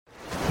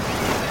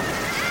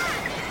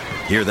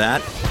Hear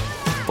that?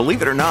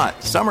 Believe it or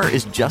not, summer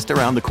is just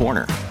around the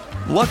corner.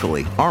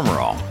 Luckily, Armor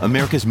All,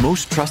 America's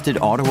most trusted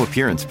auto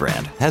appearance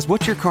brand, has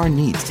what your car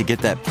needs to get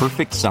that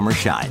perfect summer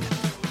shine.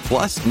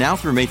 Plus, now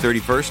through May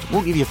 31st,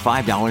 we'll give you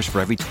 $5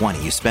 for every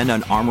 $20 you spend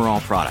on Armor All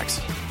products.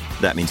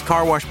 That means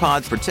car wash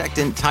pods,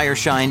 protectant, tire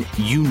shine,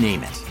 you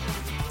name it.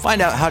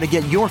 Find out how to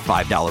get your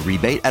 $5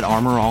 rebate at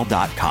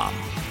armorall.com.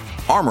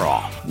 Armor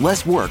All,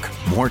 less work,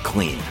 more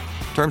clean.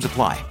 Terms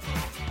apply.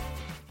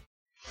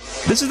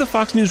 This is the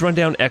Fox News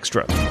Rundown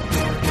Extra.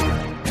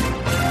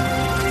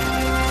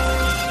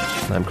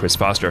 I'm Chris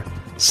Foster.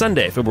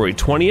 Sunday, February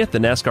 20th, the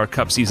NASCAR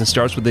Cup season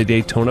starts with the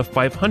Daytona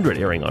 500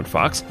 airing on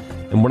Fox.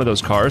 And one of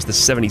those cars, the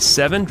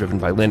 77, driven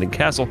by Landon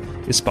Castle,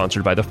 is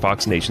sponsored by the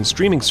Fox Nation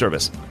streaming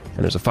service. And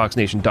there's a Fox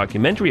Nation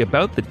documentary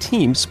about the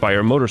team,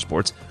 Spire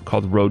Motorsports,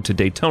 called Road to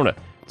Daytona.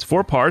 It's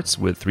 4 parts,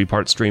 with 3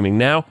 parts streaming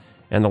now,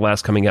 and the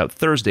last coming out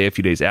Thursday, a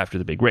few days after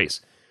the big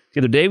race. The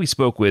other day, we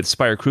spoke with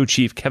Spire crew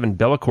chief Kevin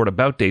Bellicourt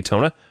about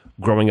Daytona,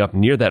 growing up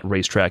near that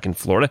racetrack in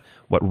Florida,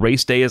 what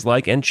race day is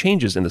like, and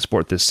changes in the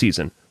sport this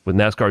season, with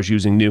NASCAR's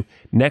using new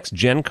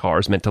next-gen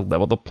cars meant to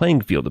level the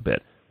playing field a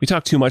bit. We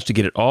talked too much to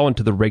get it all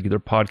into the regular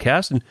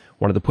podcast and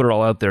wanted to put it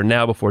all out there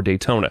now before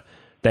Daytona.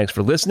 Thanks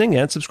for listening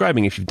and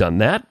subscribing if you've done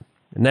that.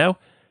 And now,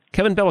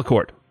 Kevin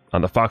Bellicourt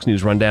on the Fox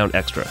News Rundown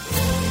Extra.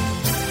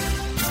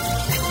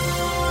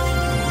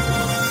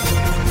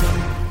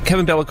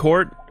 Kevin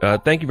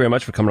Bellicourt, thank you very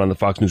much for coming on the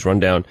Fox News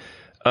Rundown.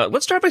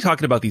 Let's start by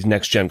talking about these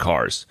next-gen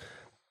cars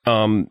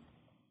and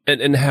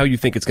how you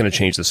think it's going to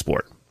change the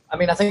sport. I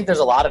mean, I think there's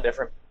a lot of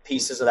different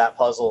pieces of that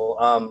puzzle.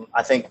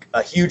 I think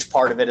a huge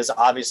part of it is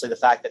obviously the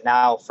fact that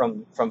now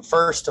from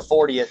first to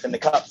 40th in the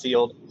Cup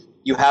field,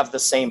 you have the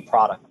same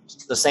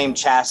product, the same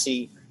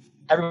chassis.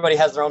 Everybody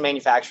has their own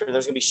manufacturer.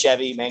 There's going to be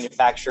Chevy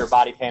manufacturer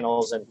body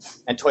panels and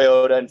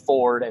Toyota and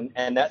Ford,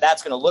 and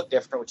that's going to look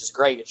different, which is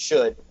great. It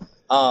should.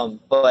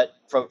 But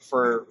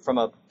from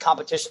a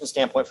competition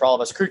standpoint, for all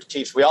of us crew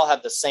chiefs, we all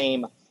have the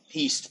same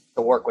piece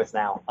to work with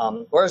now.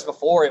 Whereas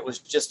before it was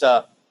just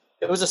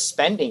it was a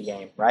spending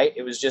game, right?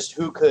 It was just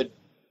who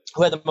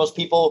had the most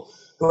people,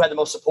 who had the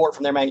most support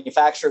from their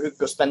manufacturer, who could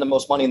go spend the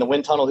most money in the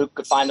wind tunnel, who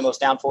could find the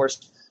most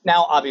downforce.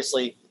 Now,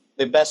 obviously,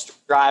 the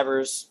best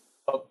drivers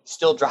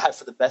still drive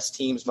for the best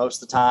teams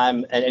most of the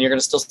time, and you're going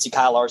to still see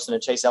Kyle Larson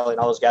and Chase Elliott and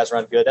all those guys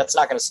run good. That's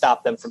not going to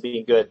stop them from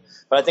being good.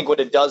 But I think what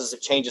it does is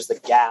it changes the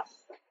gap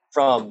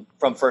from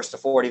first to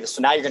 40.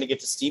 So now you're going to get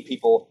to see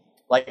people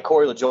like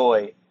Corey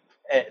LaJoie,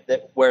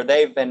 where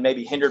they've been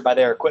maybe hindered by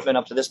their equipment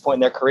up to this point in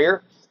their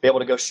career, be able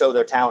to go show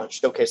their talent,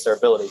 showcase their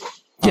ability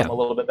a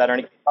little bit better.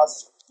 And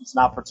it's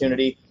an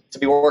opportunity to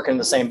be working in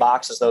the same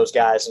box as those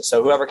guys. And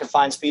so whoever can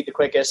find speed the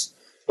quickest,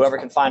 whoever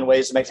can find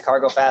ways to make the car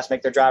go fast,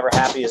 make their driver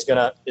happy is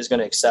gonna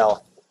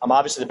excel.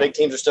 Obviously the big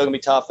teams are still gonna be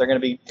tough. They're gonna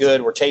be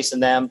good. We're chasing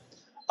them.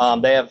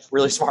 They have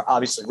really smart,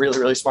 obviously really,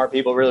 really smart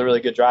people, really, really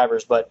good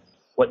drivers. But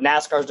what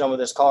NASCAR's done with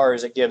this car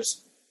is it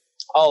gives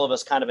all of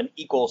us kind of an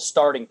equal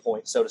starting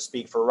point, so to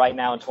speak, for right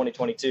now in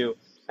 2022.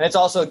 And it's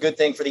also a good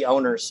thing for the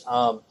owners.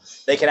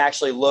 They can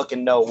actually look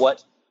and know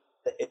what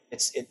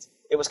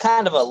it was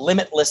kind of a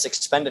limitless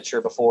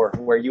expenditure before,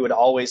 where you would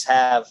always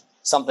have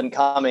something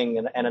coming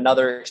and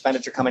another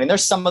expenditure coming. And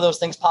there's some of those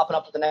things popping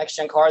up with the next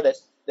gen car that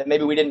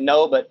maybe we didn't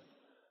know, but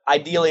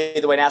ideally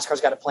the way NASCAR's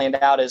got it planned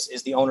out is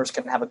the owners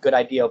can have a good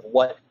idea of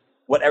what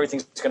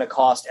everything's going to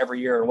cost every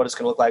year and what it's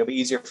going to look like. It'll be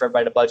easier for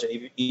everybody to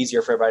budget,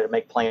 easier for everybody to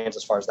make plans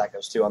as far as that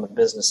goes too on the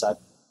business side.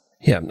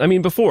 Yeah, I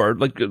mean, before,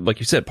 like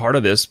you said, part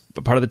of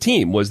the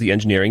team was the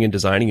engineering and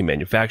designing and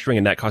manufacturing,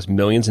 and that cost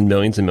millions and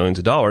millions and millions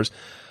of dollars.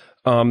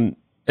 And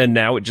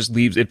now it just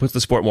it puts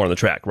the sport more on the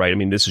track, right? I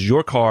mean, this is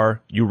your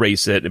car, you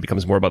race it, it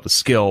becomes more about the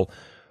skill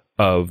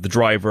of the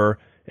driver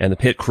and the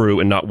pit crew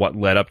and not what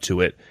led up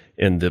to it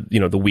in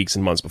the weeks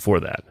and months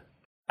before that.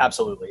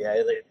 Absolutely.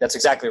 Yeah, that's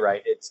exactly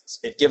right.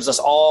 It gives us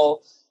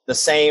all the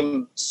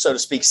same, so to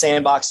speak,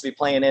 sandbox to be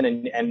playing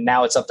in. And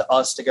now it's up to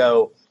us to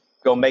go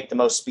make the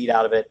most speed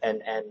out of it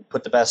and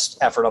put the best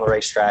effort on the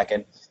racetrack.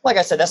 And like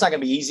I said, that's not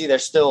going to be easy.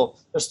 There's still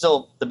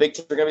the big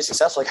teams are going to be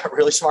successful. They got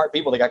really smart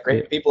people. They got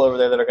great people over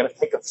there that are going to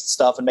think of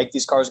stuff and make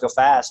these cars go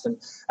fast.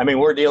 And I mean,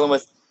 we're dealing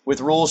with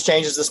rules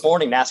changes this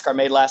morning. NASCAR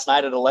made last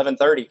night at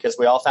 11:30 because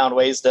we all found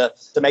ways to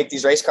make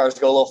these race cars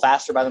go a little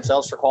faster by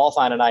themselves for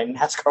qualifying tonight. And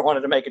NASCAR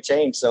wanted to make a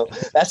change. So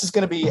that's just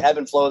going to be ebb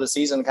and flow of the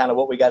season, kind of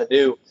what we got to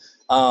do.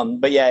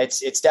 But yeah,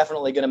 it's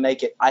definitely going to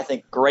make it, I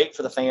think, great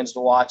for the fans to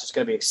watch. It's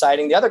going to be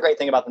exciting. The other great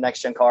thing about the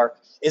next gen car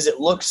is it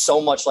looks so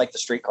much like the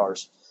street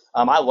cars.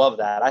 I love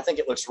that. I think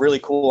it looks really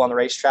cool on the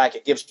racetrack.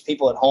 It gives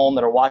people at home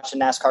that are watching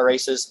NASCAR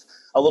races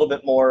a little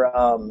bit more,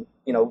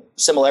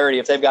 similarity.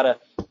 If they've got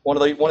one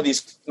of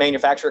these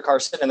manufacturer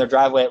cars sitting in their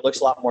driveway, it looks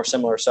a lot more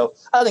similar. So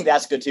I think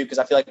that's good too, because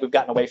I feel like we've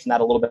gotten away from that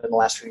a little bit in the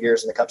last few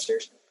years in the Cup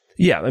Series.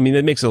 Yeah, I mean,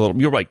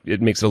 you're right.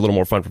 It makes it a little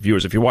more fun for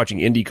viewers. If you're watching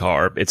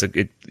IndyCar,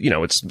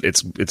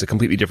 it's a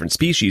completely different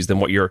species than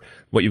what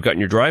you've got in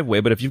your driveway.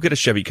 But if you've got a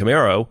Chevy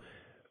Camaro,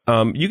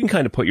 you can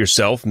kind of put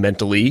yourself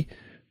mentally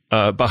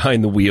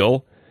behind the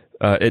wheel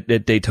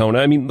at Daytona.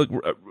 I mean, look,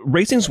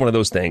 racing is one of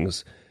those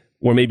things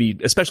or maybe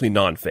especially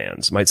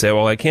non-fans might say,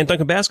 well, I can't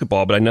dunk a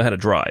basketball, but I know how to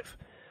drive.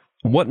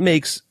 What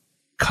makes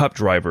Cup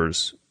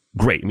drivers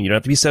great? I mean, you don't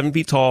have to be 7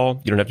 feet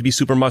tall. You don't have to be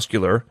super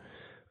muscular.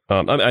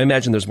 I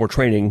imagine there's more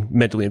training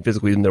mentally and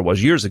physically than there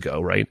was years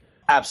ago, right?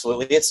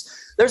 Absolutely.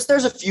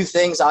 There's a few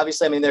things,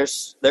 obviously. I mean,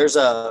 there's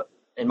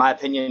in my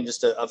opinion,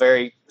 just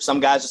some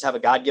guys just have a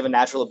God-given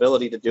natural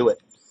ability to do it.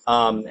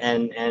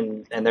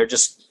 And they're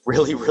just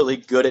really, really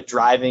good at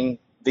driving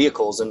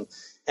vehicles.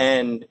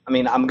 And I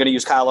mean, I'm going to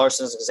use Kyle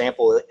Larson as an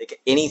example.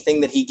 Anything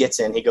that he gets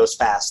in, he goes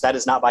fast. That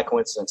is not by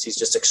coincidence. He's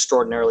just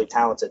extraordinarily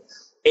talented.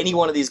 Any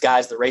one of these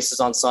guys that races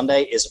on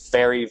Sunday is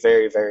very,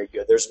 very, very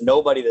good. There's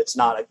nobody that's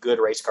not a good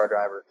race car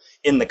driver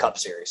in the Cup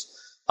Series.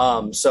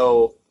 And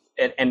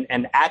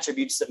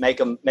attributes that make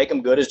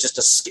them good is just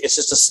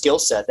a skill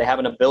set. They have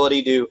an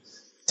ability to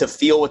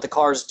feel what the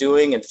car is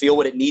doing and feel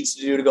what it needs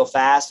to do to go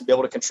fast and be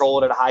able to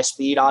control it at a high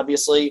speed,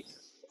 obviously,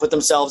 put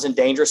themselves in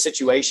dangerous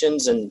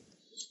situations and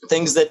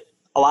things that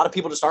a lot of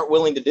people just aren't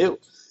willing to do.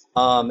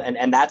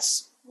 And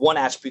that's one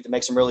attribute that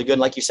makes them really good.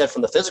 And like you said,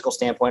 from the physical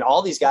standpoint,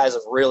 all these guys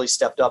have really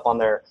stepped up on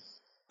their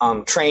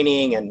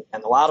training, and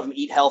a lot of them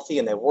eat healthy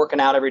and they're working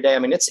out every day. I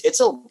mean,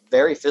 it's a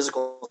very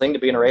physical thing to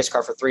be in a race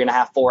car for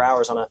 3.5, 4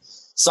 hours on a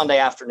Sunday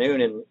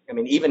afternoon. And I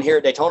mean, even here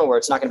at Daytona, where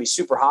it's not going to be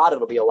super hot,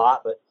 it'll be a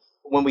lot, but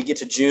when we get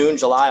to June,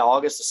 July,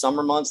 August, the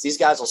summer months, these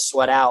guys will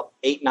sweat out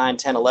 8, 9,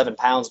 10, 11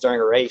 pounds during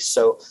a race.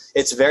 So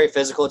it's very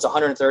physical. It's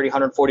 130,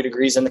 140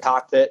 degrees in the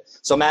cockpit.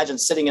 So imagine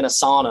sitting in a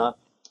sauna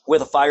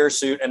with a fire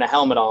suit and a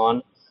helmet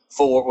on,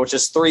 which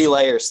is 3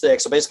 layers thick.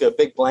 So basically a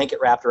big blanket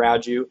wrapped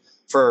around you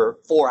for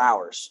 4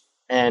 hours,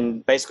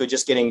 and basically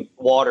just getting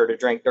water to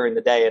drink during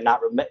the day and not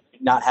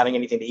having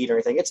anything to eat or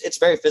anything. It's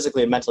very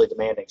physically and mentally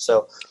demanding.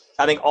 So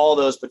I think all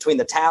those, between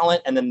the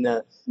talent and then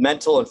the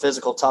mental and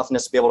physical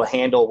toughness to be able to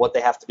handle what they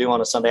have to do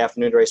on a Sunday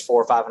afternoon to race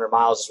 400 or 500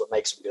 miles is what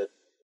makes them good.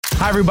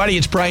 Hi, everybody.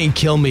 It's Brian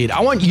Kilmeade.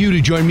 I want you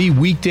to join me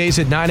weekdays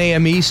at 9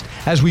 a.m. East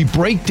as we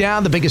break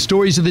down the biggest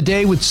stories of the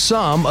day with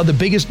some of the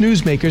biggest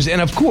newsmakers and,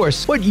 of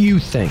course, what you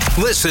think.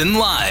 Listen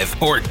live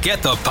or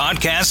get the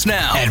podcast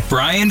now at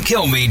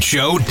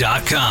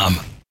briankilmeadshow.com.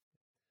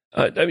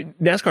 I mean,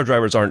 NASCAR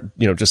drivers aren't,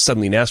 just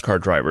suddenly NASCAR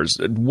drivers.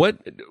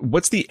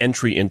 What's the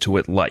entry into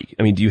it like?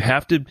 I mean,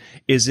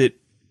 is it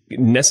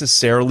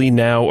necessarily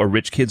now a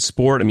rich kid's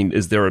sport? I mean,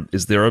 is there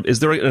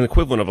an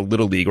equivalent of a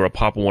Little League or a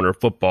Pop Warner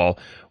football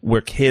where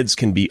kids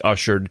can be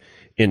ushered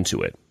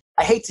into it?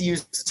 I hate to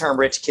use the term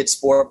rich kid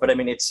sport, but I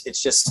mean, it's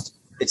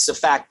the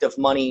fact of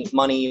money.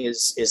 Money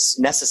is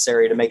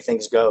necessary to make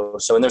things go.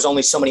 So, and there's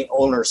only so many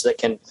owners that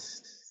can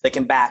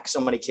back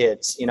so many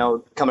kids,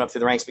 coming up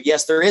through the ranks. But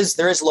yes, there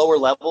is lower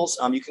levels.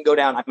 You can go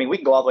down. I mean, we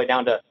can go all the way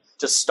down to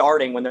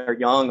starting when they're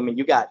young. I mean,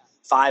 you got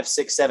 5,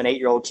 6, 7,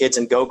 8-year-old kids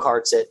in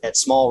go-karts at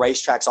small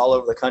racetracks all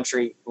over the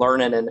country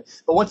learning.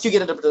 But once you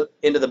get into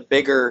the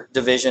bigger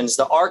divisions,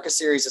 the ARCA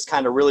series is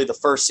kind of really the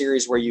first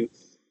series where you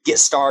get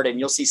started, and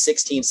you'll see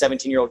 16,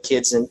 17-year-old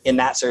kids in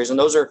that series. And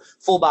those are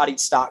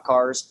full-bodied stock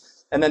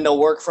cars. And then they'll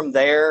work from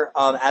there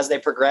as they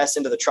progress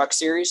into the truck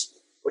series,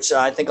 which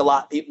I think a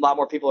lot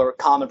more people are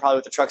common probably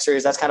with the truck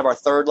series. That's kind of our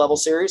third level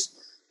series.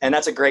 And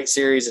that's a great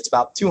series. It's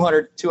about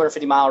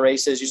 250 mile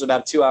races, usually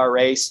about a 2-hour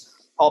race,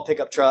 all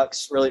pickup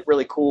trucks, really,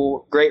 really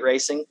cool, great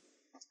racing,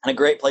 and a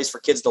great place for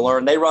kids to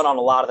learn. They run on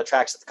a lot of the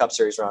tracks that the Cup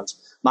Series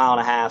runs,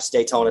 1.5 miles,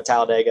 Daytona,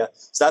 Talladega.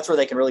 So that's where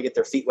they can really get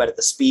their feet wet at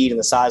the speed and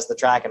the size of the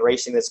track and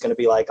racing that's going to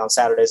be like on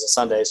Saturdays and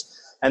Sundays.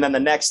 And then the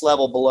next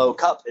level below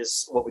Cup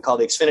is what we call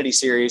the Xfinity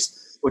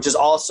Series, which is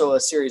also a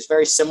series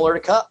very similar to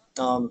Cup.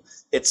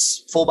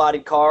 It's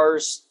full-bodied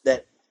cars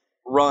that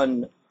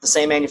run the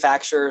same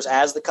manufacturers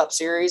as the Cup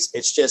Series.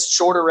 It's just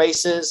shorter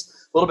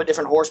races, a little bit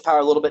different horsepower,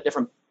 a little bit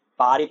different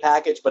body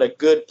package, but a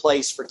good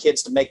place for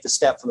kids to make the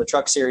step from the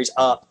truck series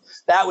up.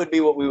 That would be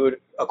what we would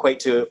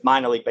equate to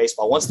minor league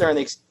baseball. Once they're in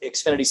the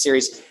Xfinity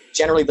Series,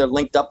 generally they're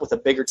linked up with a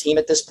bigger team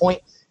at this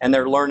point, and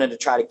they're learning to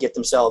try to get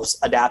themselves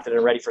adapted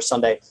and ready for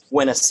Sunday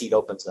when a seat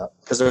opens up,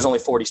 because there's only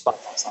 40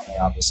 spots on Sunday,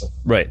 obviously.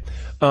 Right.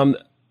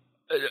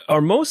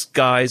 Are most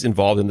guys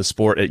involved in the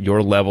sport at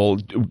your level?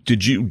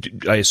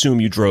 I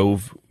assume you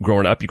drove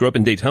growing up. You grew up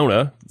in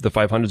Daytona. The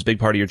 500 is a big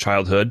part of your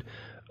childhood.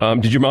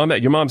 Did your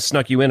mom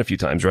snuck you in a few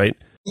times, right?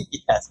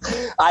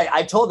 Yes.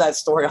 I told that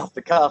story off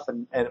the cuff,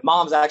 and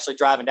Mom's actually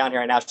driving down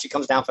here right now. She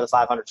comes down for the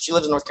 500. She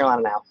lives in North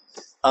Carolina now,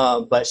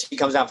 but she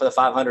comes down for the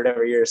 500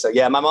 every year. So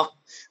yeah, my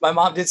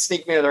mom did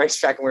sneak me to the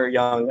racetrack when we were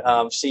young.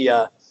 It's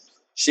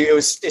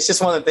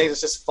just one of the things.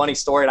 It's just a funny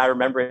story, and I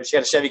remember it. She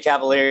had a Chevy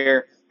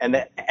Cavalier, and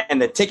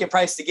the ticket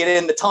price to get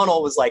in the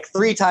tunnel was like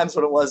 3 times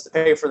what it was to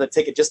pay for the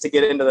ticket just to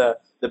get into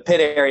the pit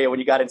area when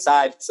you got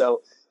inside.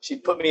 So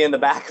she'd put me in the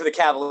back of the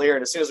Cavalier,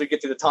 and as soon as we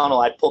get through the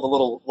tunnel, I'd pull the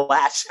little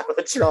latch out of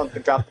the trunk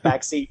and drop the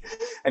back seat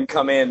and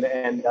come in.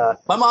 And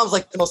my mom's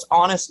like the most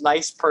honest,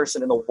 nice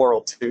person in the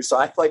world too. So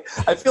I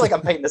feel like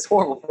I'm painting this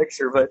horrible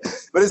picture, but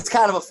it's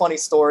kind of a funny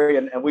story,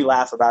 and we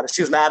laugh about it.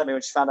 She was mad at me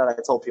when she found out I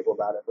told people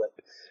about it, but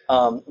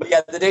yeah,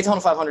 the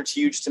Daytona 500 is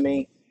huge to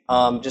me.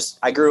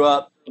 I grew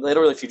up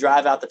literally, if you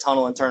drive out the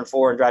tunnel in turn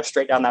 4 and drive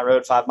straight down that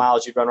road 5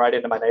 miles, you'd run right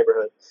into my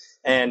neighborhood.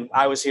 And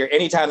I was here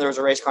anytime there was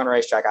a race car on a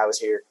racetrack. I was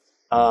here,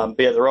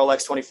 be it the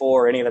Rolex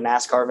 24 or any of the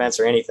NASCAR events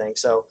or anything.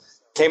 So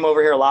came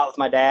over here a lot with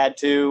my dad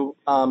too,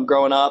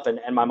 growing up, and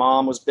my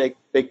mom was big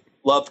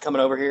loved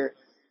coming over here,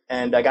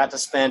 and I got to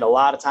spend a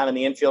lot of time in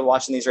the infield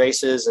watching these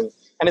races, and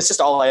it's just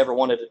all I ever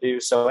wanted to do.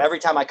 So every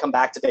time I come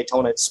back to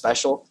Daytona, it's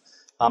special.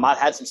 I've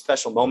had some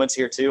special moments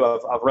here too.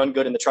 I've run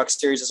good in the Truck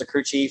Series as a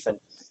crew chief, and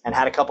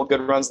had a couple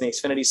good runs in the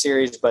Xfinity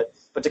Series. But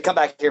to come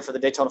back here for the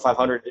Daytona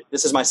 500,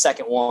 this is my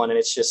second one, and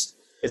it's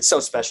so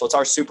special. It's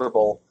our Super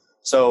Bowl.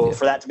 So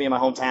for that to be in my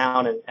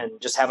hometown and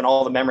just having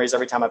all the memories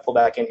every time I pull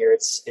back in here,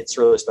 it's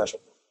really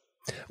special.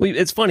 Well,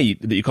 it's funny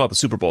that you call it the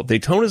Super Bowl.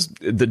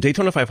 The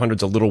Daytona 500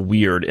 is a little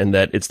weird in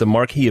that it's the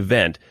marquee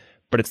event,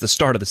 but it's the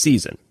start of the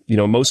season.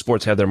 Most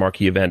sports have their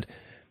marquee event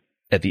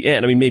at the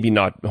end. I mean, maybe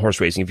not horse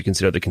racing if you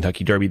consider the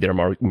Kentucky Derby their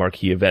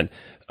marquee event.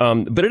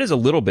 But it is a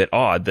little bit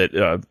odd that,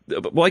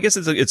 I guess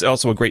it's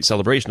also a great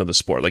celebration of the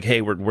sport. Like,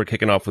 hey, we're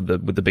kicking off with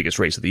the biggest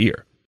race of the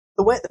year.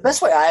 The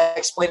best way I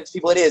explain it to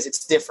people,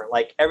 it's different.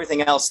 Like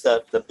everything else,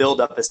 the build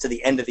up is to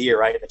the end of the year,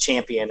 right? And the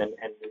champion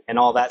and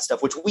all that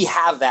stuff, which we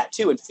have that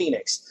too in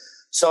Phoenix.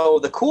 So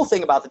the cool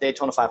thing about the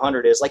Daytona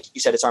 500 is, like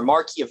you said, it's our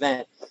marquee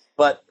event,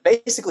 but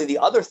basically the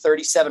other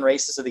 37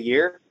 races of the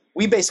year,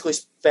 we basically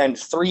spend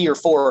 3 or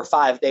 4 or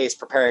 5 days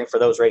preparing for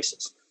those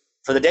races.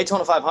 For the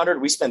Daytona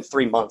 500, we spend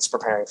 3 months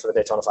preparing for the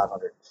Daytona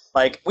 500.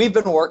 Like we've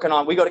been working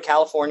on, we go to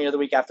California the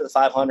week after the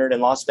 500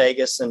 and Las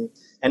Vegas and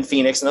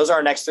Phoenix, and those are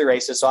our next 3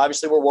 races. So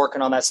obviously we're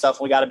working on that stuff,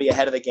 and we got to be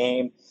ahead of the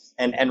game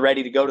and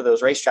ready to go to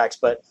those racetracks.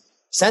 But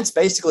since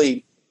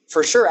basically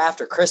for sure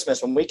after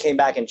Christmas, when we came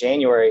back in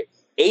January,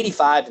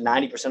 85 to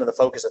 90% of the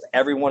focus of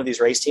every one of these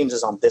race teams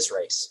is on this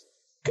race.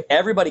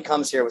 Everybody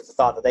comes here with the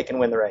thought that they can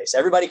win the race.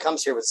 Everybody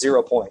comes here with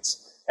 0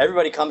 points.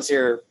 Everybody comes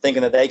here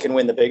thinking that they can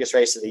win the biggest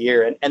race of the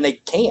year, and they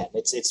can.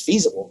 It's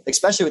feasible,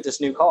 especially with this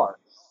new car.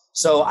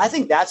 So I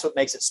think that's what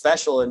makes it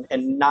special,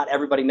 and not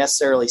everybody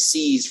necessarily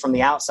sees from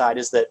the outside,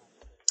 is that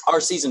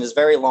our season is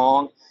very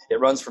long. It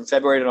runs from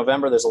February to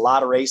November. There's a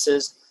lot of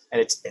races,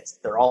 and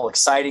they're all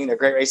exciting. They're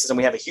great races, and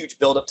we have a huge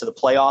buildup to the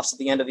playoffs at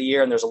the end of the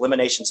year, and there's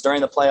eliminations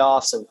during the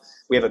playoffs, and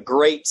we have a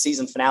great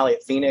season finale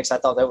at Phoenix. I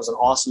thought that was an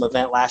awesome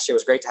event last year. It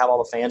was great to have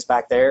all the fans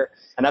back there,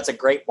 and that's a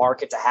great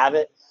market to have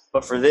it.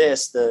 But for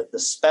this, the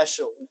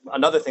special,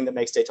 another thing that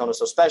makes Daytona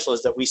so special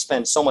is that we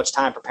spend so much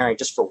time preparing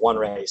just for one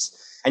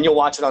race. And you'll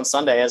watch it on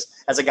Sunday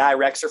as a guy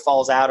wrecks or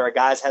falls out, or a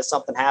guy has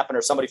something happen,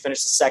 or somebody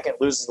finishes second,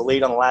 loses the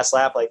lead on the last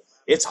lap. Like,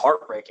 it's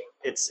heartbreaking.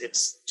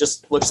 It's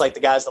just looks like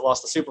the guys that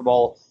lost the Super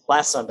Bowl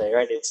last Sunday,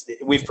 right?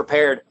 We've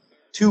prepared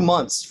 2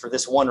 months for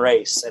this one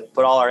race and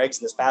put all our eggs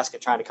in this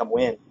basket trying to come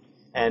win.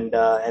 And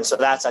so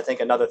that's, I think,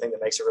 another thing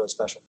that makes it really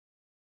special.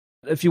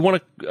 If you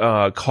want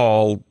to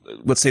call,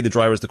 let's say the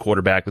driver is the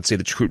quarterback, let's say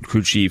the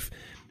crew chief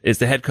is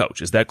the head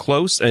coach, is that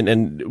close?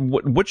 And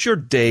what's your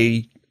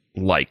day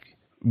like?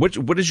 What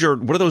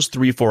are those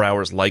 3-4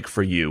 hours like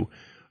for you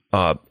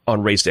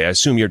on race day? I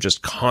assume you're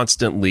just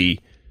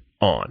constantly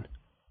on.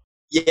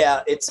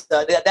 Yeah, it's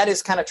that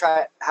is kind of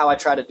how I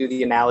try to do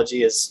the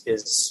analogy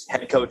is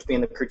head coach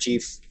being the crew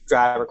chief,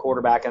 driver,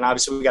 quarterback, and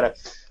obviously we got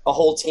a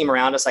whole team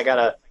around us. I got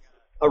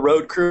a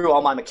road crew,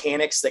 all my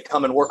mechanics that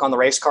come and work on the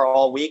race car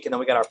all week, and then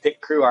we got our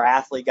pit crew, our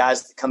athlete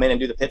guys that come in and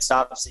do the pit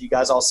stops that you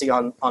guys all see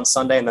on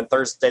Sunday, and then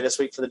Thursday this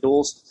week for the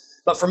duels.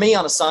 But for me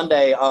on a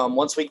Sunday,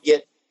 once we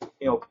get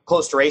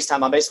close to race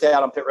time, I'm basically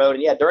out on pit road,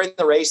 and during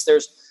the race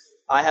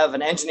I have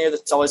an engineer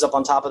that's always up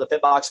on top of the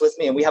pit box with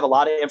me, and we have a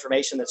lot of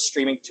information that's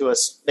streaming to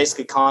us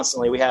basically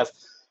constantly. We have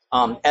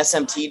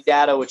SMT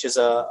data, which is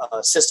a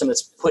system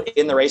that's put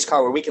in the race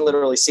car where we can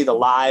literally see the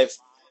live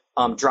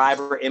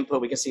driver input.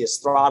 We can see his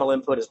throttle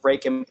input, his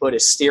brake input,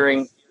 his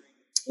steering,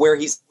 where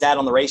he's at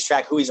on the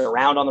racetrack, who he's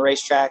around on the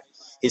racetrack,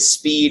 his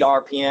speed,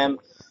 RPM.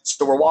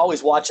 So we're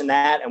always watching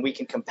that, and we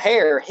can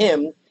compare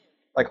him,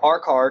 like our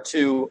car,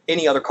 to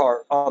any other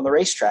car on the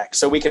racetrack.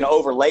 So we can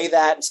overlay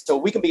that. So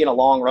we can be in a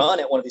long run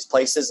at one of these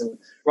places and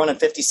running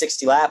 50,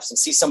 60 laps and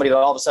see somebody that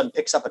all of a sudden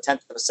picks up a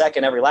tenth of a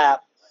second every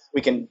lap.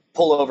 We can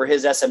pull over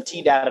his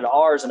SMT data to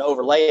ours and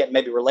overlay it and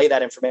maybe relay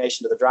that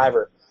information to the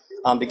driver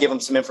to give him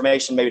some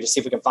information, maybe to see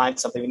if we can find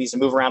something he needs to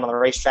move around on the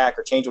racetrack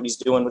or change what he's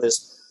doing with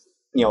his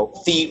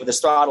feet, with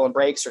his throttle and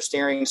brakes or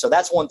steering. So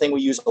that's one thing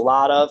we use a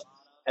lot of.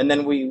 And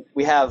then we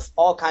have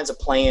all kinds of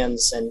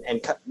plans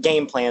and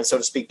game plans, so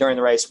to speak, during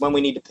the race, when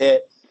we need to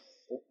pit,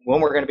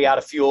 when we're going to be out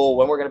of fuel,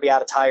 when we're going to be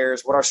out of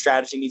tires, what our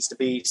strategy needs to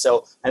be.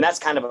 So, and that's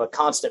kind of a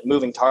constant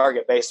moving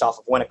target based off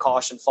of when a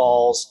caution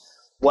falls,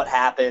 what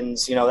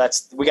happens,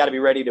 we got to be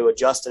ready to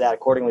adjust to that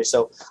accordingly.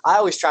 So I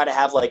always try to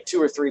have like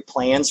 2 or 3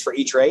 plans for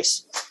each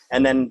race.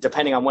 And then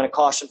depending on when a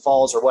caution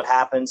falls or what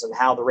happens and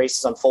how the race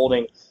is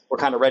unfolding, we're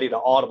kind of ready to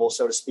audible,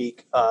 so to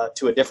speak,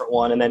 to a different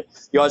one. And then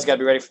you always got to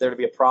be ready for there to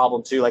be a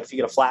problem too. Like if you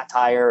get a flat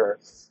tire or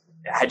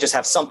just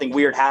have something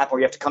weird happen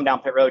where you have to come down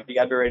pit road, you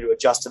got to be ready to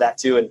adjust to that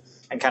too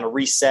and kind of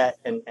reset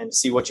and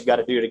see what you've got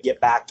to do to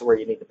get back to where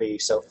you need to be.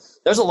 So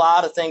there's a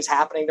lot of things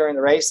happening during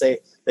the race.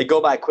 They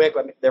go by quick.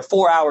 I mean, they're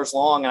 4 hours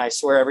long, and I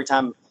swear every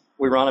time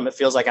we run them, it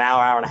feels like an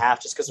hour and a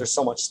half just because there's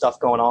so much stuff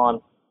going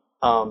on.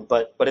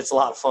 But it's a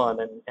lot of fun,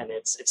 and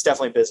it's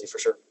definitely busy for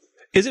sure.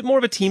 Is it more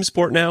of a team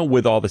sport now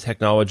with all the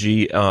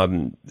technology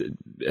and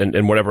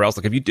whatever else?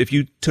 Like if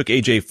you took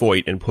AJ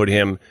Foyt and put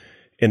him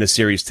in a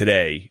series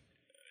today,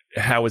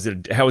 how is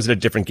it a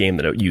different game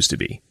than it used to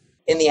be?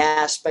 In the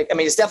aspect, I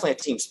mean, it's definitely a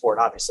team sport.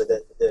 Obviously,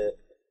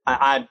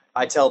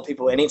 I tell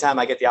people anytime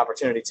I get the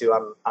opportunity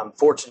to, I'm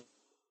fortunate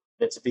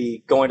to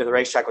be going to the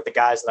racetrack with the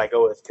guys that I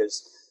go with,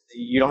 because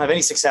you don't have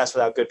any success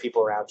without good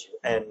people around you.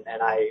 And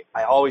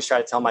I always try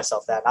to tell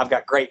myself that. I've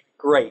got great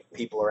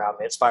people around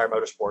me at Spire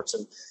Motorsports,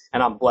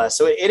 and I'm blessed.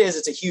 So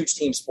it's a huge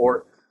team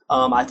sport.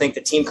 I think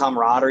that team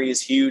camaraderie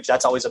is huge.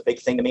 That's always a big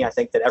thing to me. I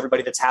think that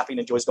everybody that's happy and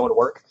enjoys going to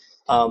work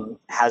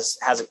has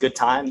a good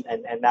time,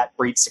 and that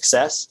breeds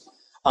success.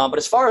 But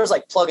as far as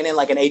like plugging in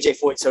like an AJ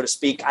Foyt, so to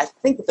speak, I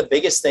think that the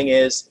biggest thing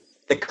is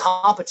the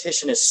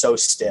competition is so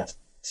stiff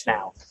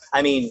now.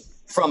 I mean,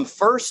 from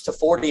first to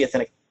 40th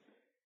in a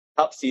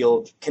cup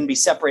field can be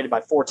separated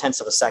by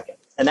 0.4 of a second.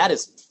 And that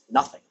is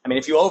nothing. I mean,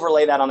 if you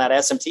overlay that on that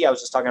SMT I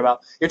was just talking about,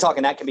 you're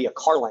talking that can be a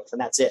car length,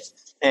 and that's it.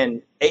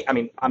 And I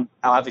mean, I'm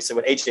obviously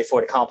what AJ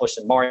Foyt accomplished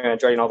and Mario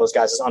Andretti and all those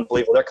guys is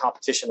unbelievable. Their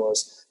competition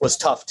was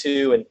tough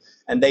too.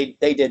 And they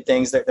did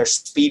things that their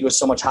speed was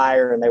so much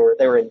higher, and they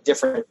were in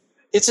different,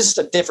 it's just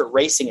a different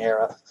racing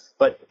era.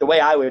 But the way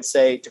I would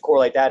say to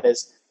correlate that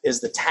is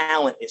the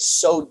talent is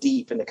so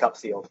deep in the cup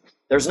field.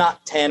 There's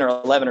not 10 or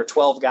 11 or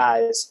 12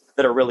 guys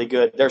that are really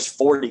good. There's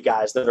 40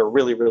 guys that are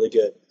really, really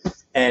good.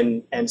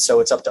 And so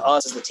it's up to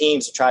us as the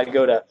teams to try to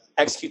go to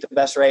execute the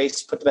best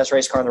race, put the best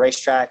race car on the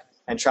racetrack,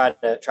 and try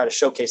to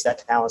showcase that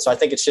talent. So I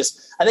think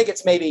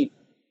it's maybe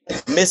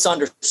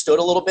misunderstood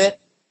a little bit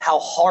how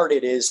hard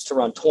it is to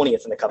run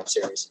 20th in the Cup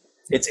Series.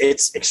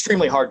 It's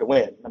extremely hard to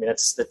win. I mean,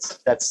 that's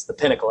the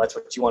pinnacle. That's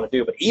what you want to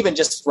do. But even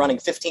just running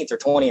 15th or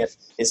 20th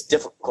is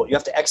difficult. You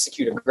have to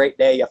execute a great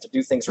day. You have to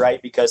do things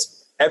right,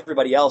 because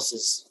everybody else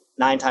is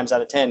 9 times out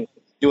of 10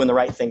 doing the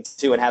right thing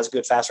too, and has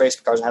good fast race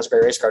cars and has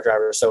great race car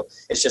drivers. So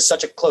it's just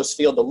such a close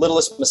field. The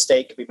littlest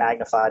mistake can be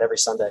magnified every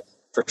Sunday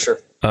for sure.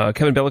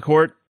 Kevin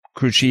Bellicourt,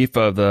 crew chief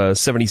of the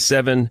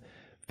 77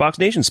 Fox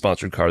Nation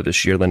sponsored car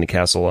this year, Landon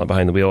Castle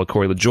behind the wheel,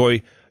 Corey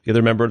LaJoie, the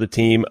other member of the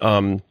team,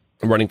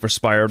 running for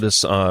Spire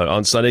this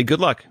on Sunday.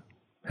 Good luck.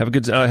 Have a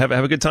good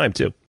time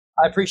too.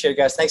 I appreciate it,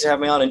 guys. Thanks for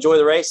having me on. Enjoy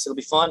the race. It'll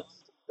be fun.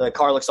 The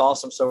car looks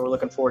awesome, so we're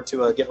looking forward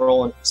to getting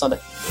rolling Sunday.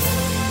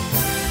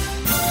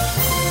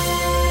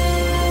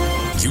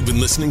 You've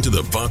been listening to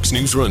the Fox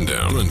News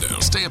Rundown.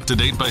 Stay up to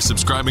date by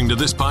subscribing to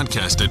this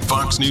podcast at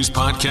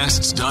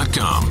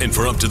foxnewspodcasts.com. And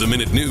for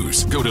up-to-the-minute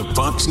news, go to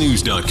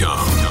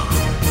foxnews.com.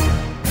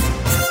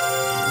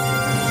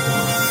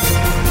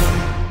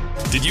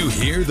 Did you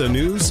hear the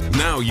news?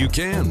 Now you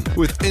can.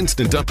 With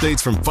instant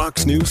updates from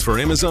Fox News for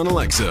Amazon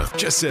Alexa.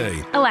 Just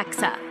say,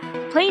 Alexa,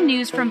 play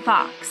news from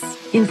Fox.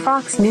 In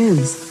Fox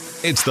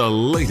News. It's the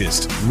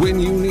latest when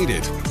you need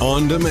it.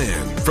 On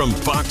demand from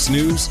Fox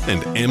News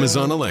and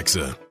Amazon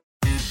Alexa.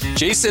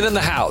 Jason in the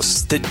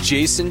House, the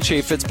Jason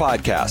Chaffetz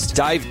podcast.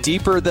 Dive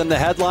deeper than the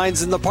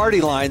headlines and the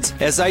party lines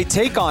as I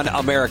take on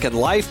American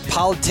life,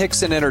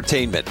 politics, and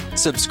entertainment.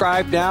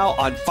 Subscribe now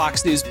on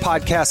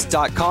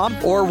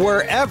foxnewspodcast.com or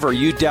wherever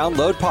you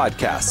download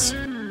podcasts.